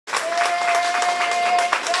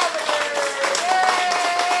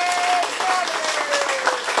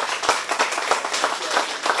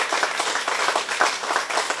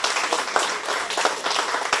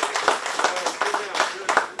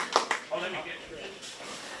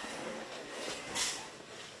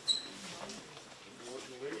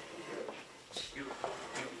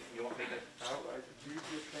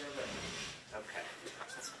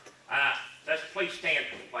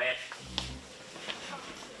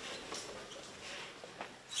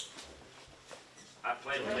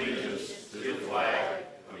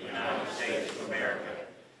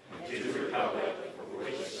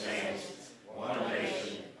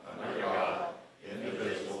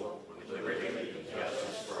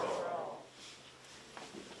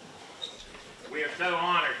are so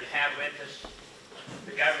honored to have with us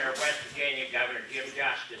the Governor of West Virginia, Governor Jim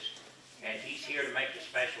Justice, and he's here to make a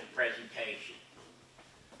special presentation.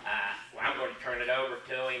 Well, I'm going to turn it over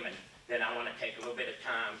to him, and then I want to take a little bit of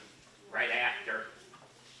time right after,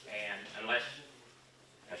 and unless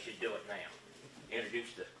I should do it now,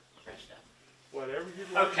 introduce the rest of it. Whatever you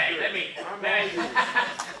like. Okay, to do. let me. I'm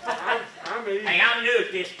easy. Hey, I'm new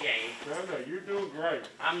at this game. No, you're doing great.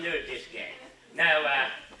 I'm new at this game. Now,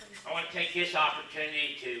 I want to take this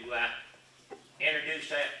opportunity to introduce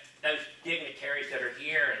those dignitaries that are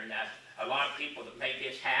here and a lot of people that made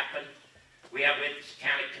this happen. We have with us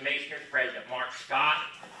County Commissioners, President Mark Scott,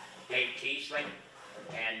 Dave Teasley,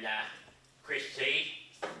 and Chris C.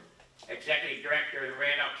 Executive Director of the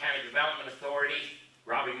Randolph County Development Authority,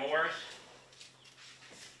 Robbie Morris,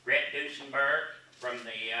 Brett Duesenberg from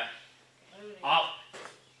the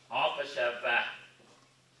office of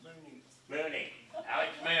Mooney,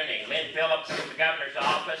 Alex Mooney, Lynn Phillips from the Governor's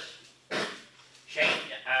office, Shane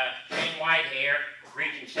Whitehair,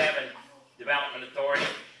 Region 7 Development Authority,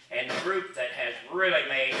 and the group that has really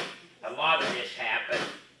made a lot of this happen,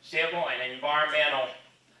 Civil and Environmental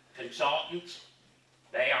Consultants.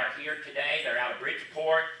 They are here today. They're out of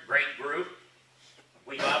Bridgeport, great group.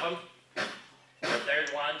 We love them. But they're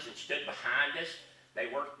the ones that stood behind us. They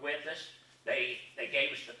worked with us. They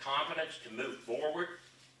gave us the confidence to move forward.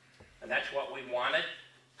 And that's what we wanted,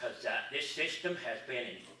 because this system has been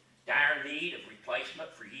in dire need of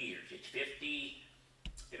replacement for years.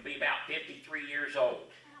 It'll be about 53 years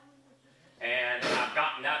old. And I've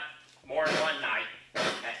gotten up more than one night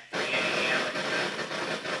at 3 a.m.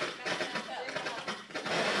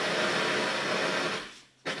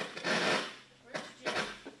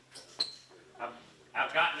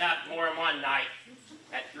 I've gotten up more than one night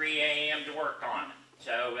at 3 a.m. to work on it.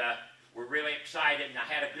 So we're really excited, and I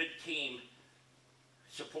had a good team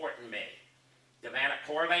supporting me. Devanna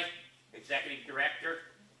Corley, Executive Director,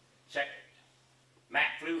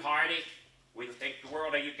 Matt Fluharty, we think the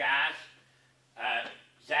world of you guys,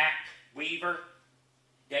 Zach Weaver,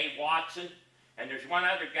 Dave Watson, and there's one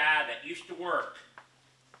other guy that used to work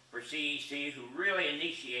for CEC who really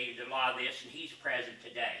initiated a lot of this, and he's present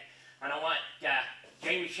today. And I want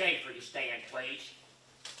Jamie Schaefer to stand, please.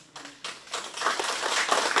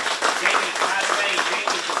 Jamie, by the way,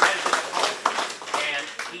 Jamie's the resident of Coalton, and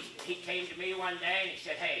he came to me one day and he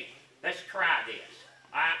said, hey, let's try this.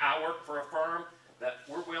 I work for a firm that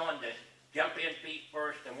we're willing to jump in feet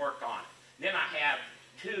first and work on it. Then I have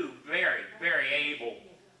two very, very able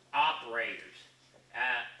operators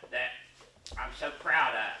that I'm so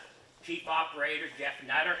proud of. Chief Operator Jeff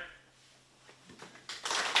Nutter,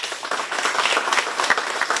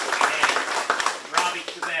 and Robbie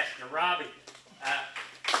Sylvester. Robbie,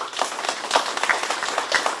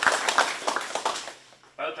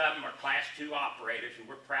 both of them are Class 2 operators, and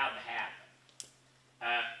we're proud to have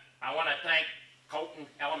them. I want to thank Coalton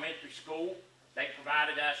Elementary School. They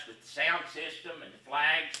provided us with the sound system and the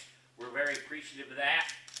flags. We're very appreciative of that.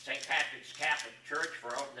 St. Patrick's Catholic Church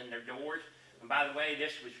for opening their doors. And by the way,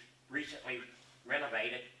 this was recently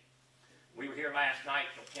renovated. We were here last night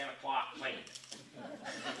till 10 o'clock cleaning.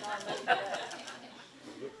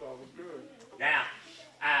 Looks all good. Now,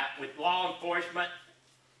 with law enforcement,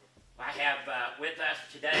 I have with us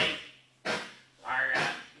today our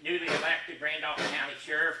newly elected Randolph County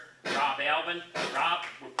Sheriff, Rob Elvin. Rob,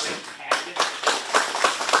 we're pleased to have you.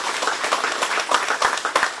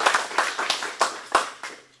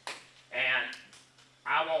 And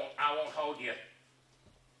I won't hold you.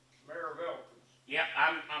 Mayor Wilkins. Yep,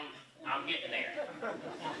 I'm getting there.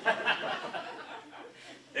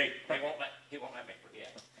 He won't let me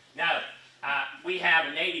forget. Now, we have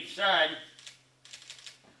a native son.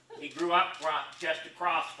 He grew up just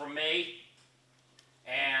across from me,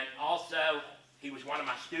 and also he was one of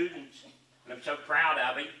my students, and I'm so proud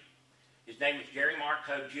of him. His name is Jerry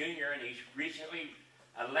Marco Jr., and he's recently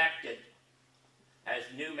elected as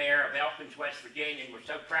new mayor of Elkins, West Virginia, and we're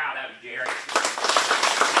so proud of you, Jerry.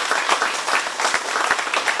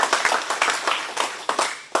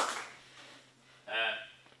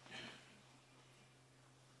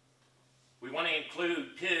 We want to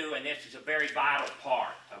include, too, and this is a very vital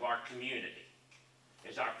part of our community,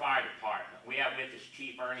 is our fire department. We have with us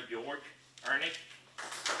Chief Ernie George. Ernie?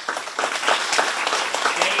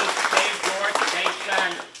 Dave George and Dave's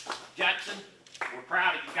son, Judson. We're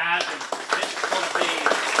proud of you guys, and this is going to be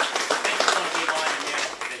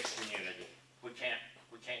monumental for this community. We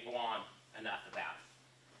can't go on enough about it.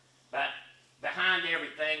 But behind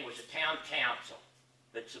everything was a town council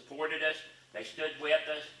that supported us. They stood with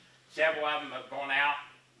us. Several of them have gone out.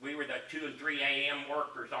 We were the 2 and 3 a.m.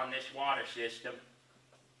 workers on this water system,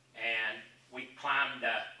 and We climbed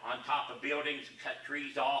on top of buildings and cut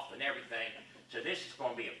trees off and everything. So this is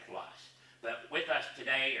going to be a plus. But with us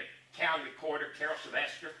today are Town Recorder Carol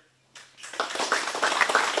Sylvester,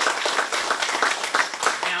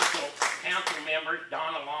 Council members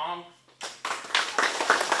Donna Long,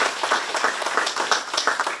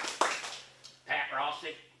 Pat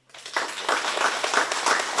Rossi,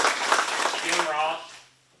 Jim Ross,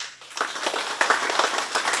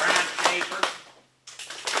 Brian Schaefer,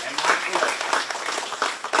 and Mike Wood.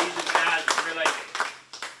 These are the guys that really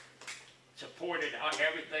supported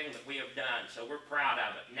everything that we have done, so we're proud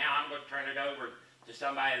of it. Now I'm going to turn it over to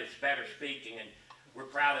somebody that's better speaking, and we're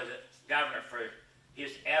proud of the governor for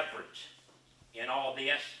his efforts in all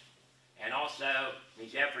this, and also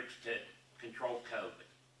his efforts to control COVID.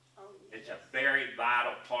 It's a very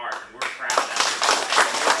vital part, and we're proud of it.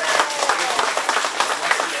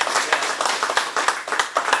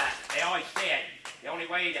 They always said the only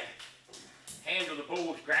way to handle the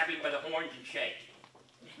bull is grab him by the horns and shake.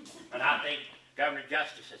 And I think Governor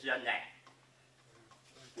Justice has done that.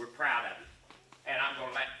 We're proud of it. And I'm going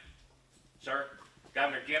to let, sir,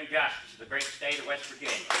 Governor Jim Justice of the great state of West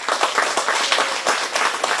Virginia.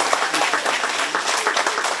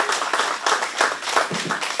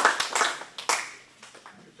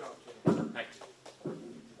 Thank you.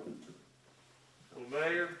 Well,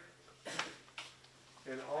 Mayor,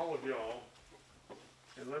 and all of y'all,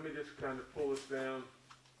 and let me just kind of pull this down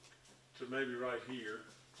to maybe right here.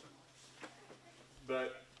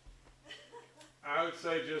 But I would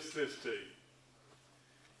say just this to you.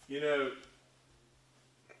 You know,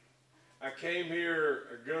 I came here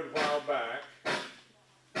a good while back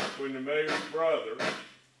when the mayor's brother,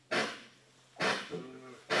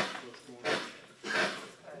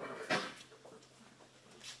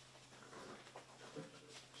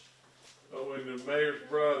 when the mayor's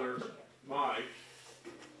brother, Mike,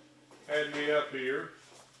 had me up here.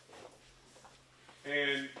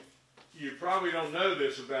 And you probably don't know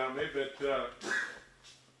this about me, but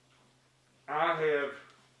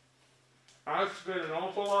I've spent an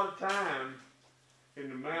awful lot of time in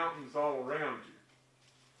the mountains all around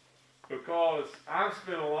you, because I've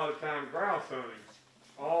spent a lot of time grouse hunting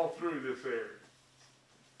all through this area.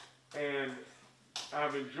 And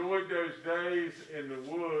I've enjoyed those days in the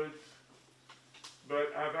woods,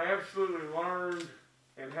 but I've absolutely learned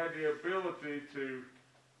and had the ability to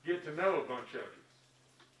get to know a bunch of you.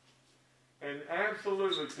 And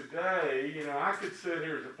absolutely today, you know, I could sit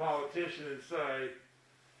here as a politician and say,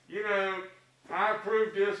 you know, I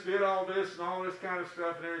approved this, did all this and all this kind of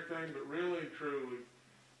stuff and everything, but really and truly,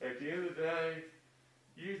 at the end of the day,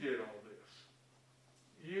 you did all this.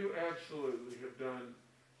 You absolutely have done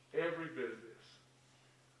every bit of this.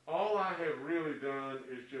 All I have really done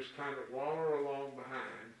is just kind of waller along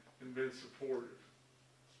behind and been supportive.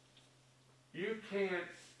 You can't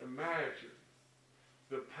imagine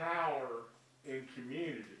the power in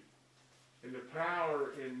community, and the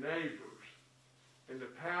power in neighbors, and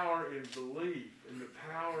the power in belief, and the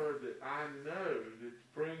power that I know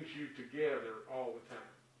that brings you together all the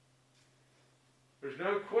time. There's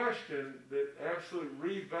no question that absolutely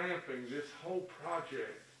revamping this whole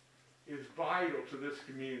project is vital to this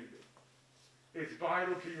community. It's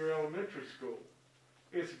vital to your elementary school.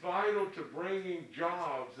 It's vital to bringing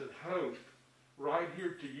jobs and hope right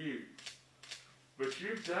here to you. But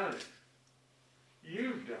you've done it.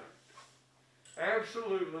 You've done it.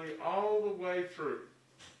 Absolutely all the way through.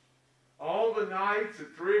 All the nights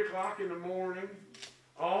at 3 o'clock in the morning,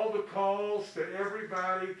 all the calls to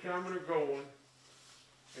everybody coming or going.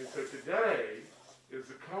 And so today is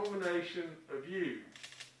the culmination of you.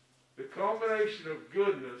 The culmination of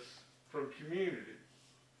goodness from community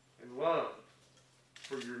and love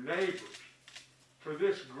for your neighbors, for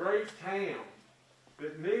this great town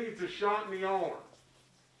that needs a shot in the arm,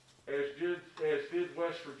 as did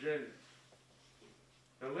West Virginia.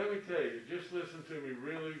 Now let me tell you, just listen to me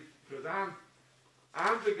really, because I'm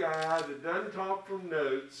the guy that doesn't talk from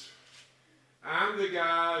notes. I'm the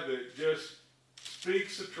guy that just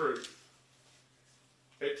speaks the truth.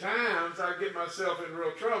 At times, I get myself in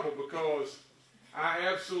real trouble because I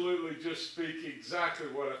absolutely just speak exactly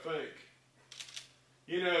what I think.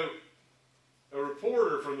 You know, a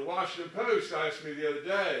reporter from the Washington Post asked me the other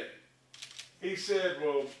day, he said,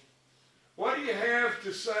 well, what do you have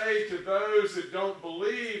to say to those that don't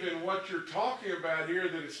believe in what you're talking about here,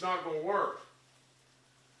 that it's not going to work?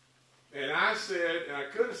 And I said, and I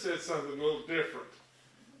could have said something a little different,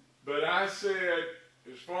 but I said,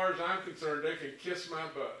 as far as I'm concerned, they can kiss my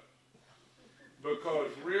butt. Because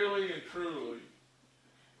really and truly,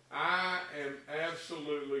 I am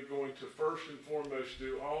absolutely going to first and foremost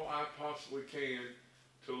do all I possibly can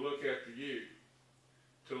to look after you,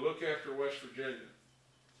 to look after West Virginia.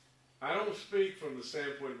 I don't speak from the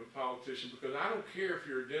standpoint of a politician because I don't care if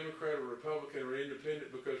you're a Democrat or Republican or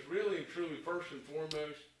independent, because really and truly, first and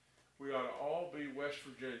foremost, we ought to all be West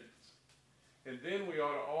Virginians. And then we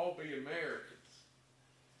ought to all be Americans.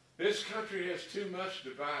 This country has too much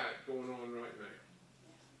divide going on right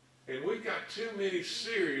now. And we've got too many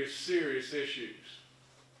serious, serious issues.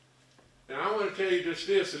 Now I want to tell you just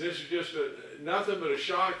this, and this is just nothing but a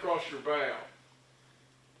shot across your bow.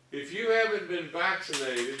 If you haven't been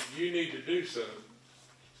vaccinated, you need to do so.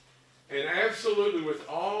 And absolutely with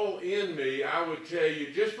all in me, I would tell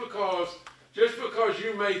you, just because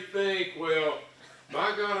you may think, well,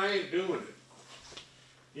 by God, I ain't doing it.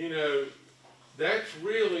 You know, that's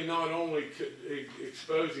really not only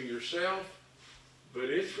exposing yourself, but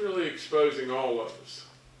it's really exposing all of us.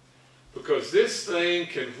 Because this thing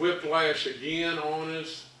can whiplash again on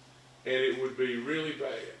us, and it would be really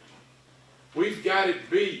bad. We've got it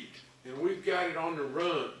beat, and we've got it on the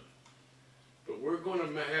run. But we're going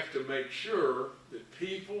to have to make sure that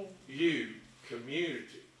people, you,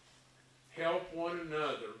 community, help one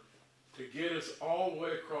another to get us all the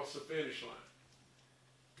way across the finish line.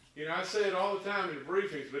 You know, I say it all the time in the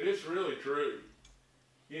briefings, but it's really true.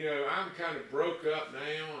 You know, I'm kind of broke up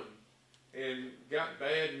now and got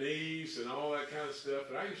bad knees and all that kind of stuff,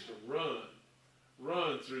 but I used to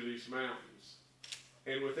run through these mountains.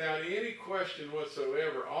 And without any question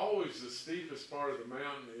whatsoever, always the steepest part of the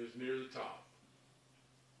mountain is near the top.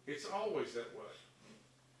 It's always that way.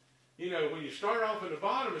 You know, when you start off at the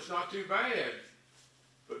bottom, it's not too bad.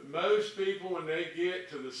 But most people, when they get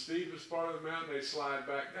to the steepest part of the mountain, they slide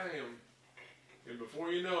back down. And before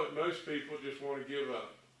you know it, most people just want to give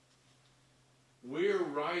up. We're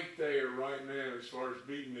right there right now as far as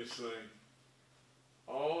beating this thing.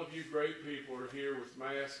 All of you great people are here with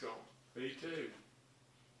masks on. Me too.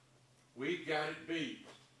 We've got it beat.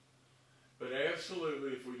 But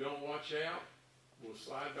absolutely, if we don't watch out, we'll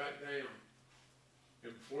slide back down.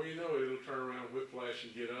 And before you know it, it'll turn around and whiplash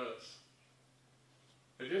and get us.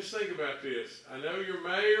 And just think about this. I know your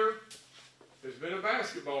mayor has been a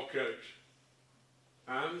basketball coach.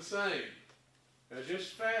 I'm the same. Now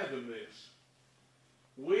just fathom this.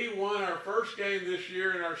 We won our first game this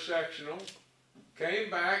year in our sectional,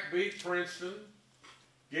 came back, beat Princeton,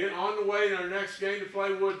 get on the way in our next game to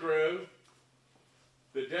play Woodrow.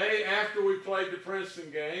 The day after we played the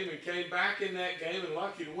Princeton game and came back in that game, and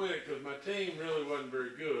lucky to win it because my team really wasn't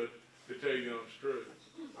very good, to tell you the honest truth.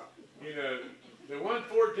 You know, they won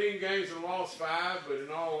 14 games and lost 5, but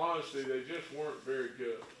in all honesty, they just weren't very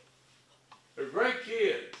good. They're great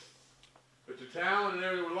kids, but the talent and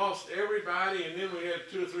everything, we lost everybody, and then we had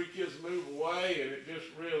 2 or 3 kids move away, and it just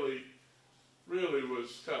really, really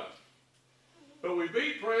was tough. But we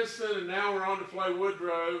beat Princeton, and now we're on to play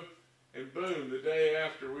Woodrow, and boom, the day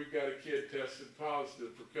after, we've got a kid tested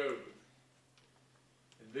positive for COVID.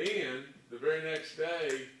 And then, the very next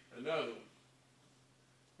day, another one.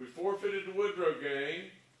 We forfeited the Woodrow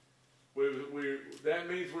game. That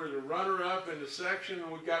means we're the runner-up in the section,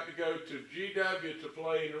 and we got to go to GW to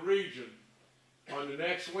play in the region on the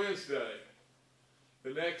next Wednesday. The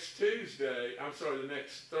next Thursday.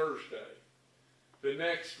 The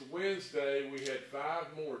next Wednesday, we had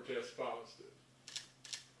 5 more test positive.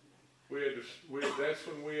 That's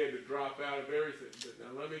when we had to drop out of everything. But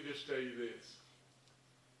now let me just tell you this.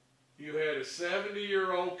 You had a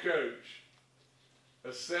 70-year-old coach, a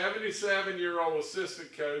 77-year-old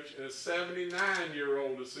assistant coach, and a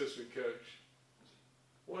 79-year-old assistant coach.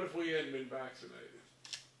 What if we hadn't been vaccinated?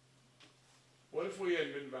 What if we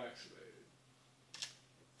hadn't been vaccinated?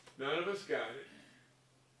 None of us got it.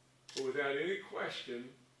 But without any question,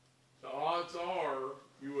 the odds are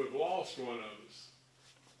you would have lost one of us.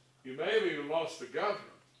 You may have even lost the governor.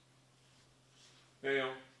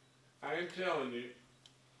 Now, I am telling you,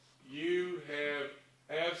 you have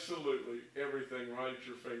absolutely everything right at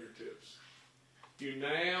your fingertips. You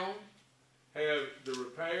now have the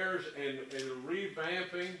repairs and the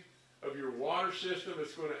revamping of your water system.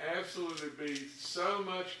 It's going to absolutely be so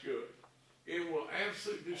much good. It will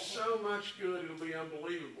absolutely do so much good, it'll be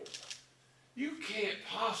unbelievable. You can't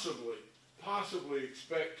possibly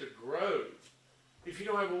expect to grow if you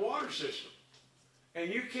don't have a water system.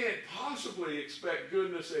 And you can't possibly expect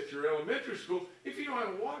goodness at your elementary school if you don't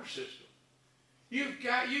have a water system. You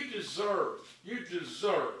deserve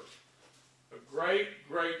a great,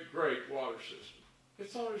 great, great water system.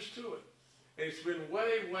 That's all there is to it. And it's been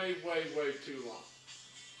way, way, way, way too long.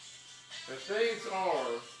 Now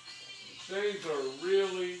things are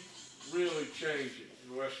really, really changing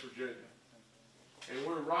in West Virginia. And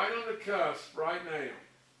we're right on the cusp right now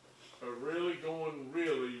are really going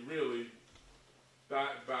really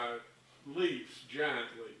by leaps,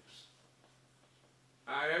 giant leaps.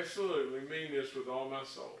 I absolutely mean this with all my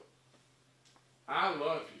soul. I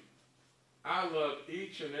love you. I love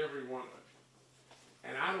each and every one of you.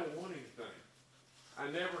 And I don't want anything. I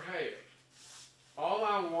never have. All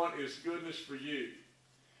I want is goodness for you.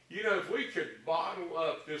 You know, if we could bottle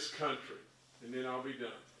up this country, and then I'll be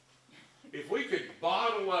done. If we could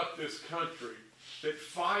bottle up this country that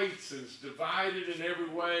fights and is divided in every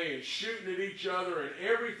way and shooting at each other and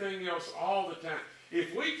everything else all the time,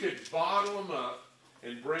 if we could bottle them up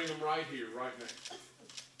and bring them right here, right now,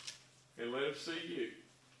 and let them see you,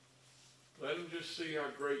 let them just see how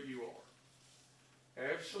great you are.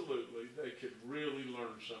 Absolutely, they could really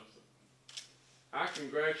learn something. I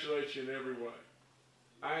congratulate you in every way.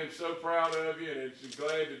 I am so proud of you, and it's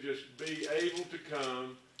glad to just be able to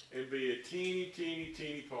come and be a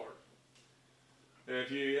teeny part. Now,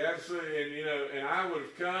 if you absolutely, and you know, and I would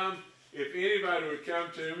have come if anybody would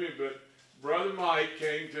come to me, but Brother Mike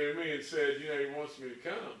came to me and said, you know, he wants me to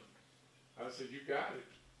come. I said, you got it.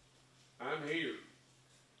 I'm here.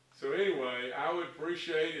 So anyway, I would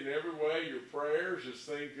appreciate in every way your prayers as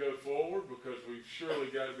things go forward, because we've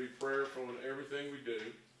surely got to be prayerful in everything we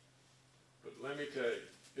do. But let me tell you,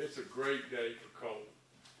 it's a great day for Coalton.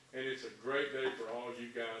 And it's a great day for all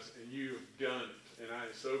you guys, and you have done it. And I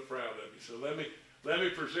am so proud of you. So let me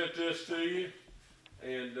present this to you,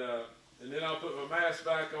 and then I'll put my mask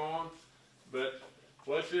back on. But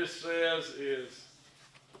what this says is,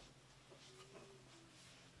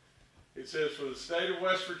 it says, for the state of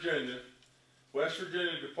West Virginia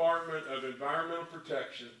Department of Environmental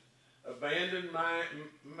Protection, abandoned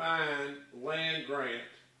mine land grant.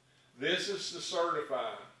 This is to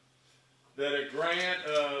certify that a grant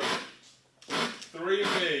of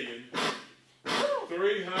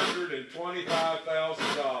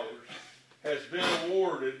 $3,325,000 has been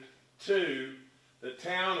awarded to the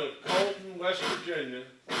town of Coalton, West Virginia,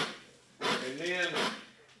 and then,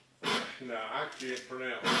 no, I can't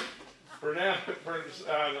pronounce it.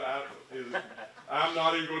 I'm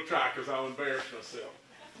not even going to try because I'll embarrass myself.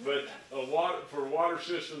 But for water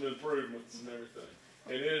system improvements and everything.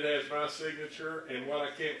 And it has my signature, and what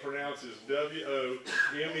I can't pronounce is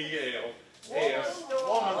W-O-M-E-L-S.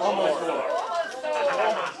 Womansdorf.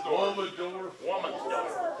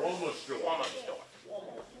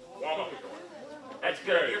 That's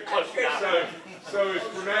good. You're close enough. So it's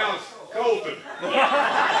pronounced Coalton.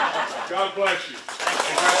 God bless you.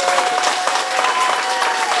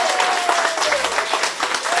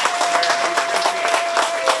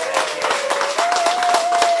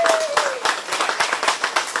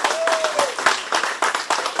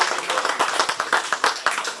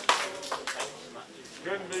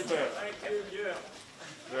 Couldn't be better. Thank you, yeah.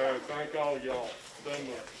 Thank all y'all so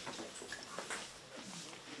much.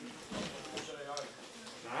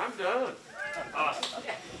 I'm done.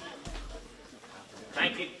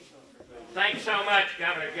 Thank you. Thanks so much,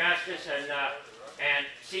 Governor Justice and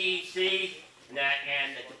CEC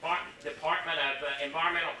and the Department of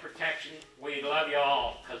Environmental Protection. We love you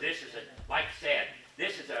all, because this is like I said,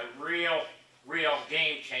 this is a real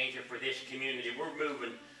game changer for this community. We're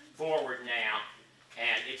moving forward now,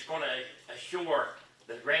 and it's going to assure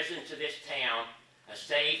the residents of this town a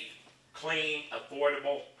safe, clean,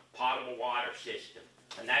 affordable, potable water system.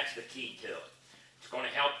 And that's the key to it. It's going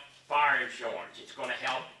to help fire insurance. It's going to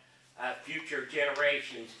help future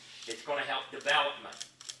generations. It's going to help development.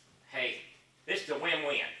 Hey, this is a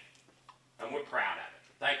win-win, and we're proud of it.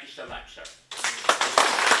 Thank you so much, sir.